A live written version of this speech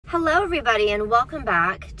Hello everybody and welcome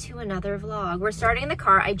back to another vlog. We're starting in the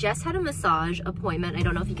car. I just had a massage appointment. I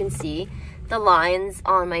don't know if you can see the lines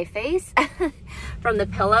on my face from the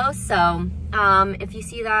pillow. So if you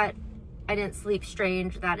see that I didn't sleep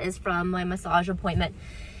strange, that is from my massage appointment.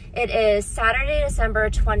 It is Saturday, December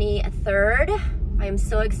 23rd. I am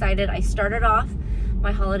so excited. I started off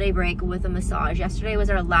my holiday break with a massage. Yesterday was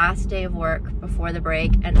our last day of work before the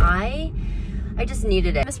break and I just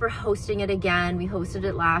needed it. We're hosting it again. We hosted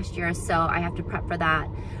it last year, so I have to prep for that.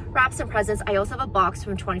 Wrap some presents. I also have a box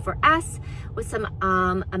from 24S with some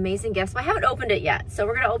amazing gifts. But I haven't opened it yet, so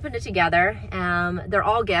we're gonna open it together. They're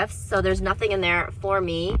all gifts, so there's nothing in there for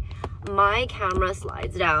me. My camera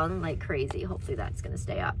slides down like crazy. Hopefully that's gonna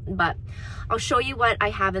stay up. But I'll show you what I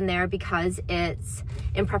have in there because it's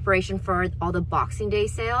in preparation for all the Boxing Day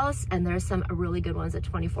sales, and there's some really good ones at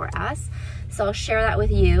 24S. So I'll share that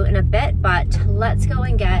with you in a bit, but let's go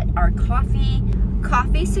and get our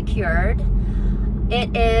coffee secured.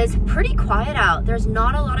 It is pretty quiet out. There's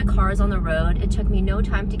not a lot of cars on the road. It took me no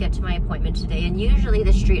time to get to my appointment today, and usually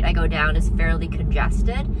the street I go down is fairly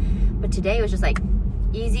congested, but today it was just like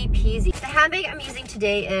easy peasy. The handbag I'm using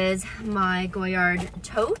today is my Goyard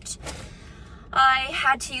tote. I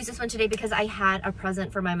had to use this one today because I had a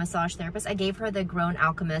present for my massage therapist. I gave her the Grown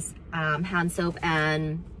Alchemist hand soap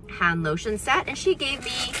and hand lotion set, and she's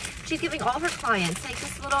giving all her clients like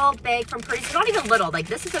this little bag from Purdy's. It's not even little, like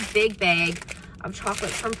this is a big bag of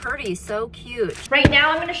chocolates from Purdy's. So cute. Right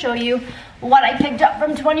now I'm going to show you what I picked up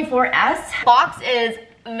from 24S. Box is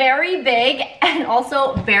very big and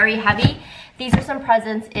also very heavy. These are some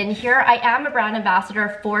presents in here. I am a brand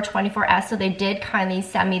ambassador for 24S, so they did kindly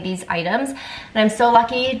send me these items. And I'm so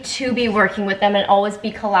lucky to be working with them and always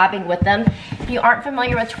be collabing with them. If you aren't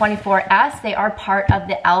familiar with 24S, they are part of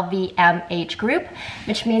the LVMH group,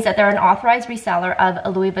 which means that they're an authorized reseller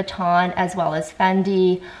of Louis Vuitton as well as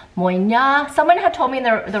Fendi, Moyna. Someone had told me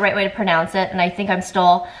the right way to pronounce it, and I think I'm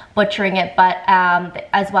still butchering it, but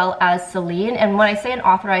as well as Celine. And when I say an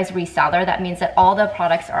authorized reseller, that means that all the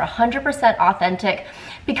products are 100% authentic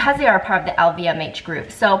because they are a part of the LVMH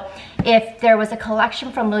group. So if there was a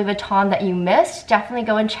collection from Louis Vuitton that you missed, definitely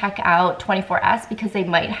go and check out 24S because they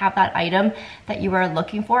might have that item that you were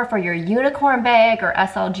looking for your unicorn bag or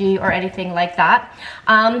SLG or anything like that.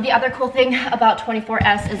 The other cool thing about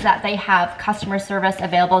 24S is that they have customer service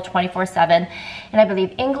available 24/7, and I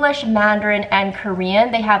believe English, Mandarin, and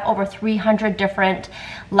Korean. They have over 300 different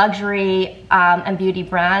luxury and beauty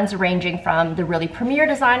brands, ranging from the really premier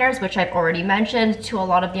designers, which I've already mentioned, to a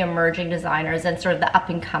lot of the emerging designers and sort of the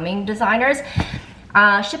up-and-coming designers.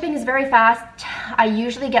 Shipping is very fast. I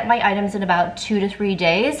usually get my items in about 2 to 3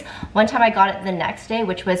 days. One time I got it the next day,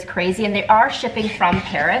 which was crazy, and they are shipping from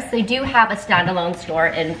Paris. They do have a standalone store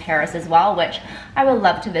in Paris as well, which I would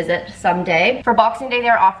love to visit someday. For Boxing Day,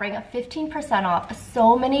 they're offering 15% off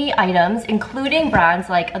so many items, including brands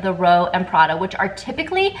like The Row and Prada, which are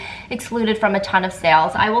typically excluded from a ton of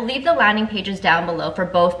sales. I will leave the landing pages down below for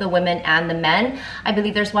both the women and the men. I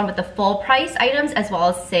believe there's one with the full price items as well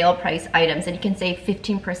as sale price items, and you can save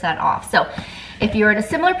 15% off. So if you're in a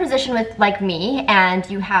similar position with like me and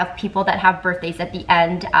you have people that have birthdays at the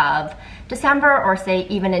end of December, or say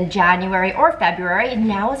even in January or February,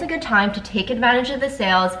 now is a good time to take advantage of the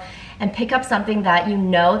sales and pick up something that you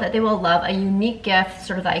know that they will love, a unique gift,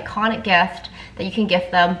 sort of the iconic gift that you can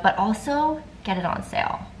gift them, but also get it on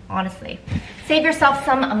sale. Honestly, save yourself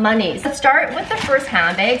some money. So let's start with the first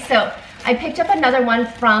handbag. So I picked up another one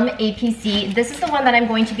from APC. This is the one that I'm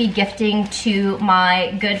going to be gifting to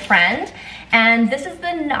my good friend. And this is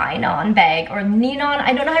the Ninon bag, or Ninon,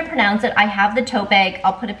 I don't know how to pronounce it. I have the tote bag,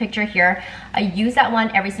 I'll put a picture here. I use that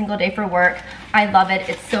one every single day for work. I love it,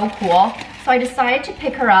 it's so cool. So I decided to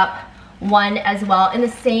pick her up one as well in the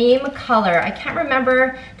same color. I can't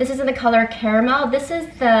remember, this is in the color caramel. This is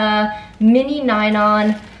the mini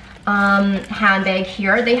Ninon handbag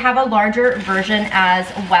here. They have a larger version as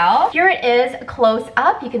well. Here it is close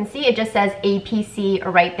up. You can see it just says APC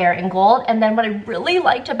right there in gold. And then what I really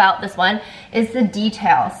liked about this one is the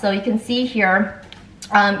detail. So you can see here,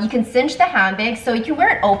 you can cinch the handbag, so you can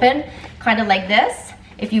wear it open kind of like this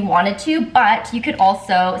if you wanted to, but you could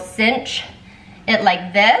also cinch it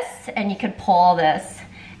like this and you could pull this,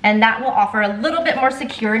 and that will offer a little bit more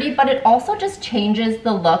security, but it also just changes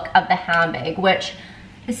the look of the handbag, which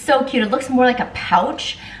is so cute. It looks more like a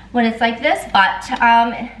pouch when it's like this, but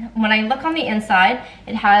when I look on the inside,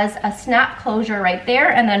 it has a snap closure right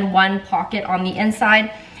there and then one pocket on the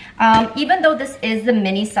inside. Even though this is the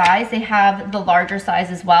mini size, they have the larger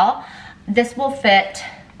size as well. This will fit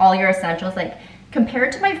all your essentials. Like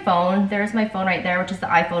compared to my phone, there's my phone right there, which is the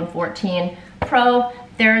iPhone 14 Pro.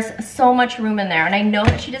 There's so much room in there, and I know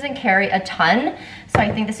that she doesn't carry a ton, so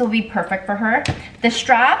I think this will be perfect for her. The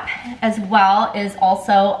strap as well is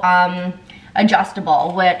also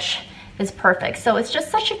adjustable, which is perfect. So it's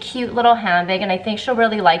just such a cute little handbag, and I think she'll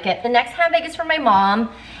really like it. The next handbag is for my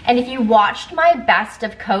mom, and if you watched my best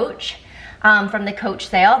of Coach from the Coach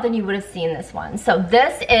sale, then you would have seen this one. So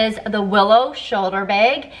this is the Willow shoulder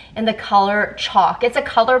bag in the color chalk. It's a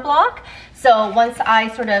color block, so once I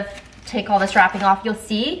sort of take all this wrapping off, you'll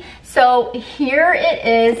see. So here it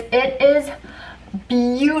is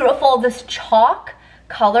beautiful. This chalk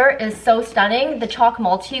color is so stunning. The chalk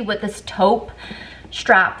multi with this taupe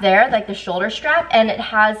strap there, like the shoulder strap, and it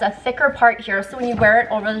has a thicker part here, so when you wear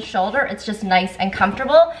it over the shoulder, it's just nice and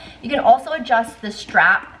comfortable. You can also adjust the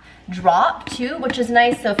strap drop too, which is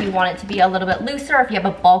nice, so if you want it to be a little bit looser, if you have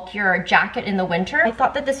a bulkier jacket in the winter. I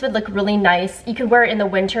thought that this would look really nice. You could wear it in the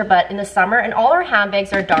winter, but in the summer, and all our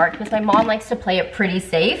handbags are dark because my mom likes to play it pretty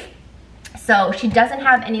safe. So she doesn't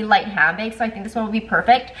have any light handbags, so I think this one will be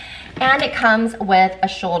perfect. And it comes with a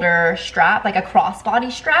shoulder strap, like a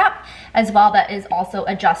crossbody strap as well, that is also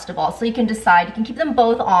adjustable. So you can decide, you can keep them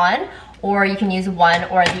both on, or you can use one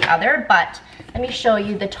or the other. But let me show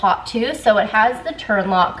you the top two. So it has the turn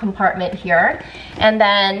lock compartment here, and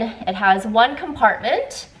then it has one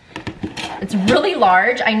compartment. It's really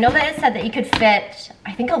large. I know that it said that you could fit,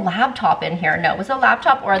 I think, a laptop in here. No, it was a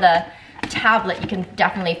laptop or the tablet you can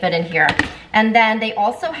definitely fit in here. And then they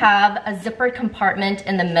also have a zippered compartment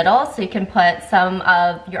in the middle, so you can put some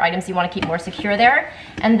of your items you want to keep more secure there.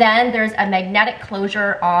 And then there's a magnetic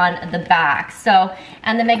closure on the back. So,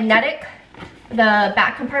 and the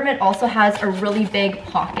back compartment also has a really big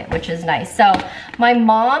pocket, which is nice. So my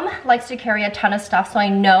mom likes to carry a ton of stuff, so I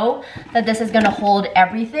know that this is gonna hold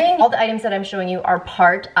everything. All the items that I'm showing you are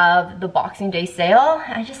part of the Boxing Day sale.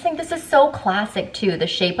 I just think this is so classic too. The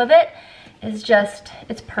shape of it is just,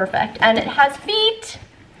 it's perfect. And it has feet.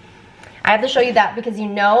 I have to show you that because you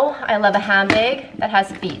know I love a handbag that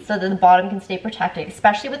has feet so that the bottom can stay protected,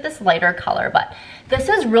 especially with this lighter color. But this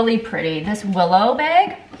is really pretty, this Willow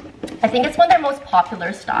bag. I think it's one of their most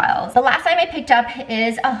popular styles. The last item I picked up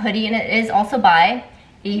is a hoodie, and it is also by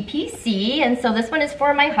APC. And so this one is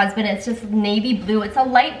for my husband. It's just navy blue. It's a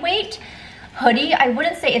lightweight hoodie. I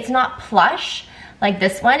wouldn't say it's not plush like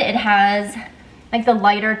this one. It has like the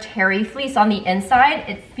lighter terry fleece on the inside.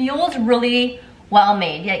 It feels really well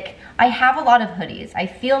made. Like, I have a lot of hoodies. I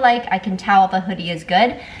feel like I can tell if a hoodie is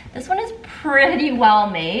good. This one is pretty well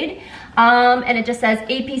made. And it just says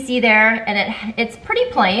APC there, and it's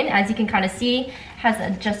pretty plain, as you can kind of see. It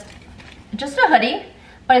has just a hoodie,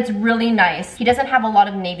 but it's really nice. He doesn't have a lot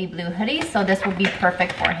of navy blue hoodies, so this will be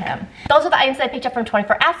perfect for him. Those are the items that I picked up from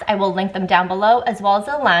 24S. I will link them down below, as well as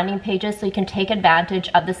the landing pages, so you can take advantage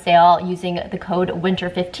of the sale using the code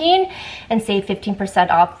WINTER15 and save 15%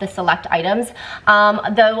 off the select items.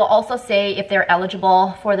 They will also say if they're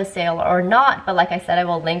eligible for the sale or not, but like I said, I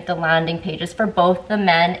will link the landing pages for both the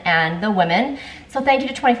men and the women. So thank you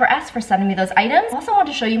to 24S for sending me those items. I also want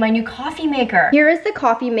to show you my new coffee maker. Here is the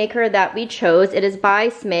coffee maker that we chose. It is by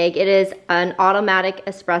Smeg. It is an automatic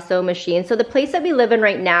espresso machine. So the place that we live in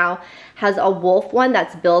right now has a Wolf one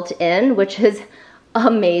that's built in, which is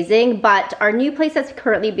amazing. But our new place that's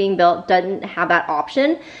currently being built doesn't have that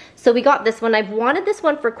option. So we got this one. I've wanted this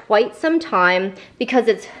one for quite some time because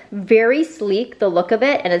it's very sleek, the look of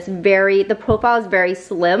it, and the profile is very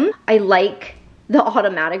slim. I like the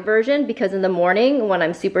automatic version because in the morning when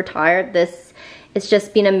I'm super tired, it's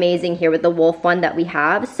just been amazing here with the Wolf one that we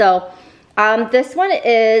have. So this one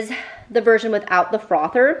is the version without the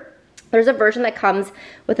frother. There's a version that comes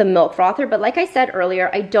with a milk frother, but like I said earlier,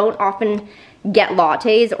 I don't often get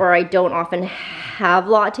lattes, or I don't often have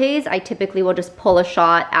lattes. I typically will just pull a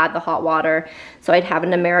shot, add the hot water, so I'd have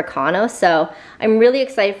an Americano. So I'm really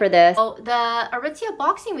excited for this. Oh, the Aritzia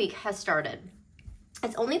Boxing Week has started.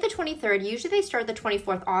 It's only the 23rd. Usually they start the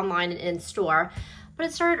 24th online and in store, but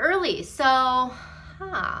it started early. So,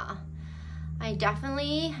 I'm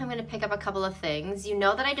gonna pick up a couple of things. You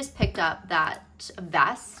know that I just picked up that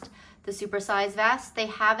vest, the supersize vest. They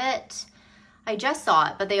have it, I just saw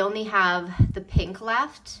it, but they only have the pink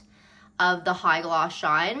left of the high gloss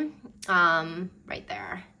shine, right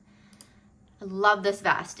there. I love this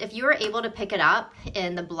vest. If you were able to pick it up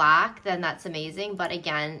in the black, then that's amazing. But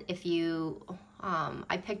again, if you,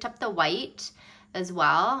 I picked up the white as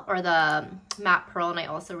well, or the matte pearl, and I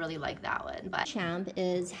also really like that one. But Champ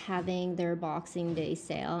is having their Boxing Day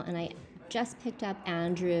sale, and I just picked up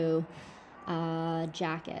Andrew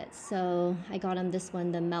jacket. So I got him this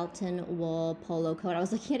one, the Melton wool polo coat. I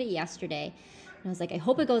was looking at it yesterday. I was like, I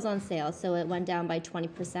hope it goes on sale. So it went down by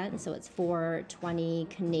 20%. So it's $4.20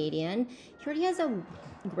 Canadian. He already has a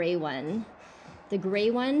gray one. The gray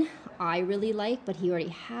one I really like, but he already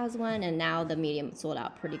has one, and now the medium sold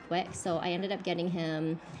out pretty quick. So I ended up getting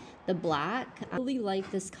him the black. I really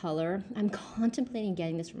like this color. I'm contemplating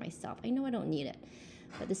getting this for myself. I know I don't need it,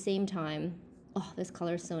 but at the same time, oh, this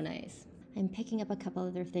color is so nice. I'm picking up a couple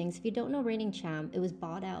other things. If you don't know Reigning Champ, it was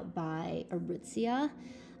bought out by Aritzia,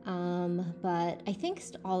 but I think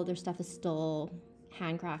all of their stuff is still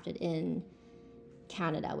handcrafted in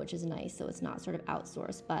Canada, which is nice, so it's not sort of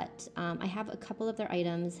outsourced. But I have a couple of their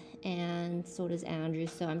items, and so does Andrew,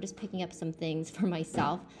 so I'm just picking up some things for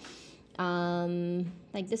myself.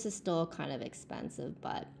 Like this is still kind of expensive,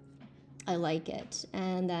 but I like it.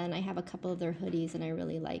 And then I have a couple of their hoodies and I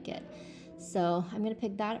really like it, so I'm gonna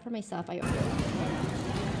pick that up for myself. We're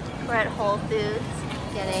at Whole Foods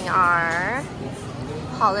getting our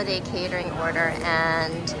holiday catering order,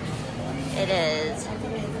 and it is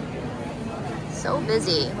so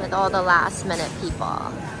busy with all the last minute people,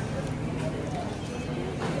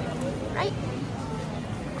 right?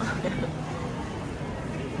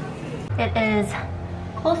 It is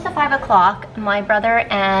close to 5 o'clock. My brother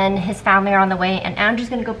and his family are on the way, and Andrew's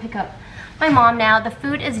gonna go pick up my mom now. The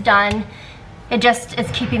food is done. It just is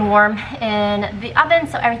keeping warm in the oven,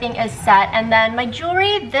 so everything is set. And then my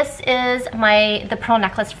jewelry, this is the pearl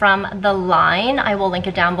necklace from The Line. I will link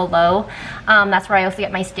it down below. That's where I also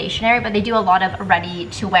get my stationery, but they do a lot of ready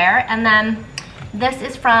to wear. And then this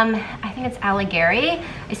is from, I think it's Alligari.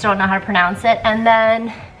 I still don't know how to pronounce it. And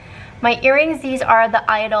then my earrings, these are the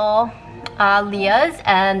Idol Leah's,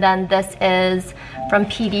 and then this is from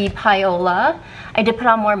PD Paola. I did put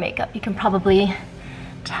on more makeup. You can probably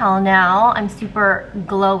tell now. I'm super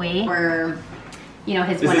glowy. Or, you know,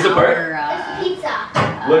 his 1 hour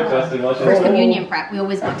pizza. Look, Dustin, watch First communion prep. We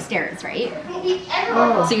always go upstairs, right?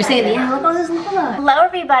 Oh. So you're saying, yeah, look, this look. Hello,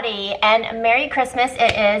 everybody, and Merry Christmas.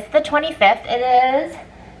 It is the 25th. It is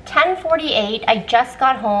 10:48. I just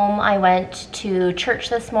got home. I went to church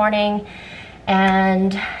this morning,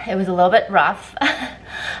 and it was a little bit rough. I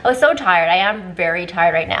was so tired. I am very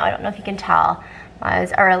tired right now. I don't know if you can tell. My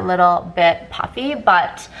eyes are a little bit puffy,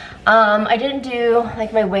 but I didn't do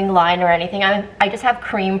like my wing line or anything. I just have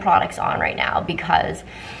cream products on right now because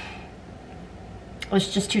I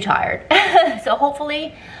was just too tired. So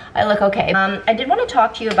hopefully I look okay. I did want to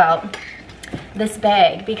talk to you about this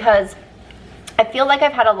bag because I feel like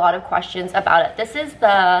I've had a lot of questions about it. This is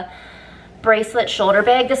the bracelet shoulder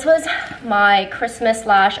bag. This was my Christmas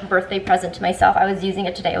 / birthday present to myself. I was using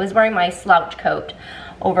it today. I was wearing my slouch coat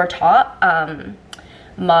over top.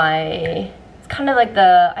 It's kind of like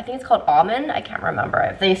I think it's called almond. I can't remember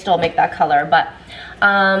if they still make that color, but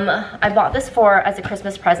I bought this as a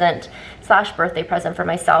Christmas present / birthday present for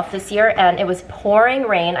myself this year, and it was pouring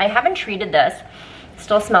rain. I haven't treated this. It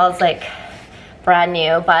still smells like brand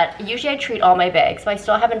new, but usually I treat all my bags, so I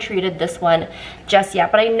still haven't treated this one just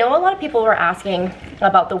yet. But I know a lot of people were asking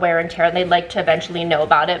about the wear and tear, and they'd like to eventually know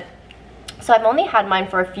about it. So I've only had mine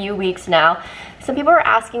for a few weeks now. Some people were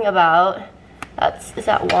asking about, is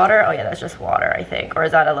that water? Oh yeah, that's just water, I think. Or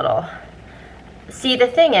is that a little, see, the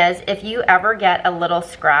thing is, if you ever get a little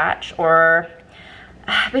scratch, or,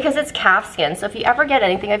 because it's calf skin, so if you ever get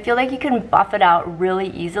anything, I feel like you can buff it out really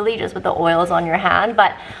easily just with the oils on your hand.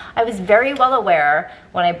 But I was very well aware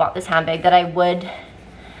when I bought this handbag that I would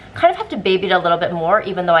kind of have to baby it a little bit more,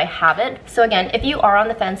 even though I have it. So again, if you are on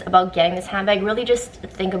the fence about getting this handbag, really just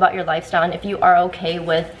think about your lifestyle and if you are okay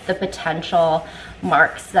with the potential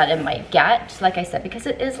marks that it might get. Like I said, because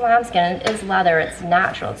it is lambskin, it is leather, it's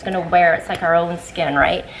natural, it's gonna wear, it's like our own skin,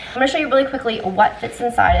 right? I'm gonna show you really quickly what fits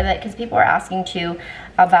inside of it, because people are asking too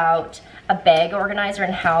about a bag organizer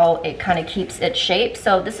and how it kind of keeps its shape.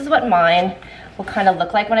 So this is what mine will kind of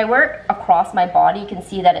look like. When I wear it across my body, you can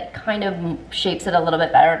see that it kind of shapes it a little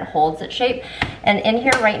bit better and holds its shape. And in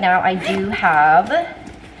here right now, I do have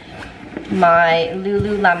my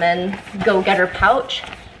Lululemon Go-Getter pouch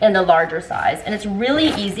in the larger size. And it's really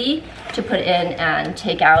easy to put in and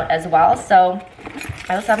take out as well. So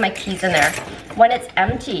I also have my keys in there. When it's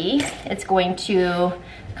empty, it's going to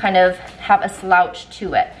kind of have a slouch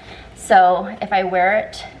to it. So if I wear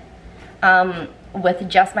it with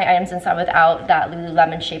just my items inside without that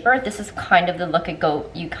Lululemon shaper, this is kind of the look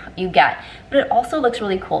you get. But it also looks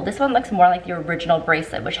really cool. This one looks more like the original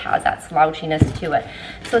bracelet, which has that slouchiness to it.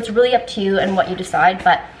 So it's really up to you and what you decide.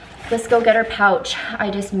 But this Go-Getter pouch, I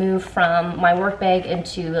just moved from my work bag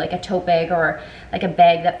into like a tote bag or like a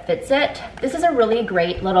bag that fits it. This is a really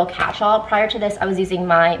great little catch-all. Prior to this, I was using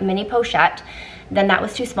my mini pochette. Then that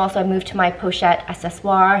was too small, so I moved to my pochette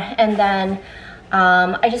accessoire. And then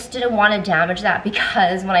I just didn't want to damage that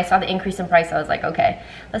because when I saw the increase in price, I was like, okay,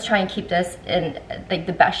 let's try and keep this in like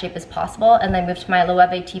the best shape as possible. And then moved to my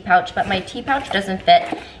Loewe tea pouch, but my tea pouch doesn't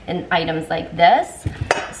fit in items like this.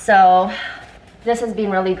 So this has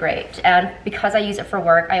been really great. And because I use it for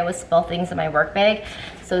work, I always spill things in my work bag.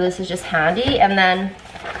 So this is just handy. And then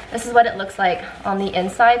this is what it looks like on the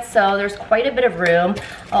inside. So there's quite a bit of room.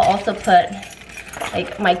 I'll also put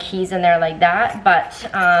like my keys in there like that, but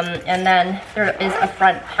and then there is a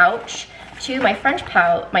front pouch too. My front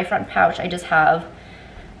pouch, I just have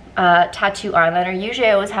tattoo eyeliner. Usually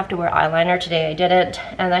I always have to wear eyeliner. Today I didn't.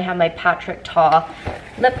 And I have my Patrick Ta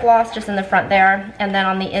lip gloss just in the front there. And then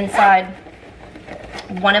on the inside,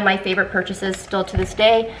 one of my favorite purchases still to this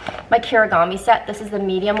day, my Kirigami set. This is the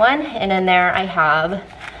medium one, and in there I have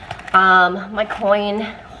my coin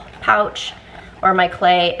pouch or my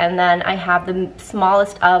clay, and then I have the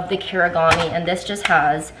smallest of the Kirigami, and this just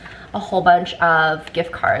has a whole bunch of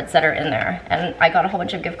gift cards that are in there. And I got a whole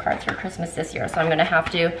bunch of gift cards for Christmas this year, so I'm gonna have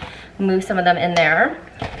to move some of them in there.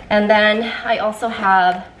 And then I also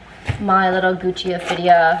have my little Gucci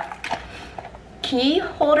Ophidia key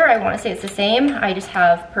holder. I wanna say it's the same. I just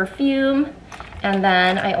have perfume, and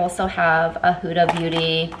then I also have a Huda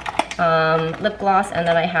Beauty lip gloss, and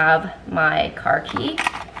then I have my car key.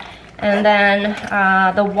 And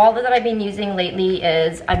then the wallet that I've been using lately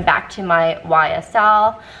is, I'm back to my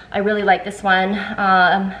YSL. I really like this one.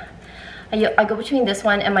 I go between this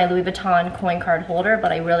one and my Louis Vuitton coin card holder,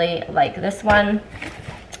 but I really like this one.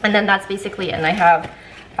 And then that's basically it. And I have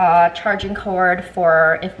a charging cord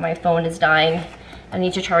for if my phone is dying, I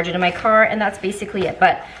need to charge it in my car, and that's basically it.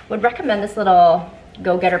 But would recommend this little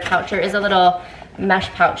go-getter pouch. There is a little mesh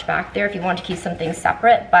pouch back there if you want to keep some things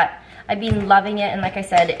separate, but I've been loving it, and like I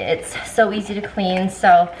said, it's so easy to clean.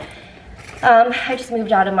 So I just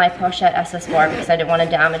moved out of my Pochette SS4 because I didn't want to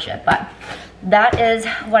damage it, but that is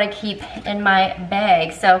what I keep in my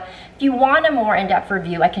bag. So if you want a more in-depth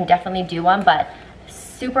review, I can definitely do one, but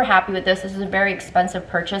super happy with this. This is a very expensive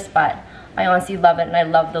purchase, but I honestly love it, and I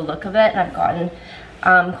love the look of it, and I've gotten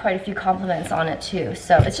quite a few compliments on it too.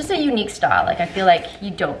 So it's just a unique style. Like, I feel like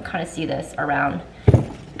you don't kind of see this around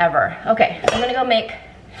ever. Okay, I'm gonna go make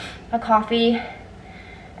a coffee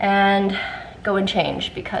and go and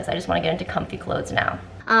change because I just want to get into comfy clothes now.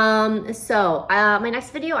 My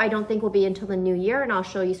next video I don't think will be until the new year, and I'll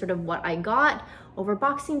show you sort of what I got over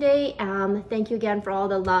Boxing Day. Thank you again for all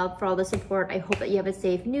the love, for all the support. I hope that you have a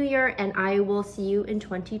safe new year, and I will see you in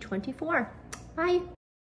 2024. Bye.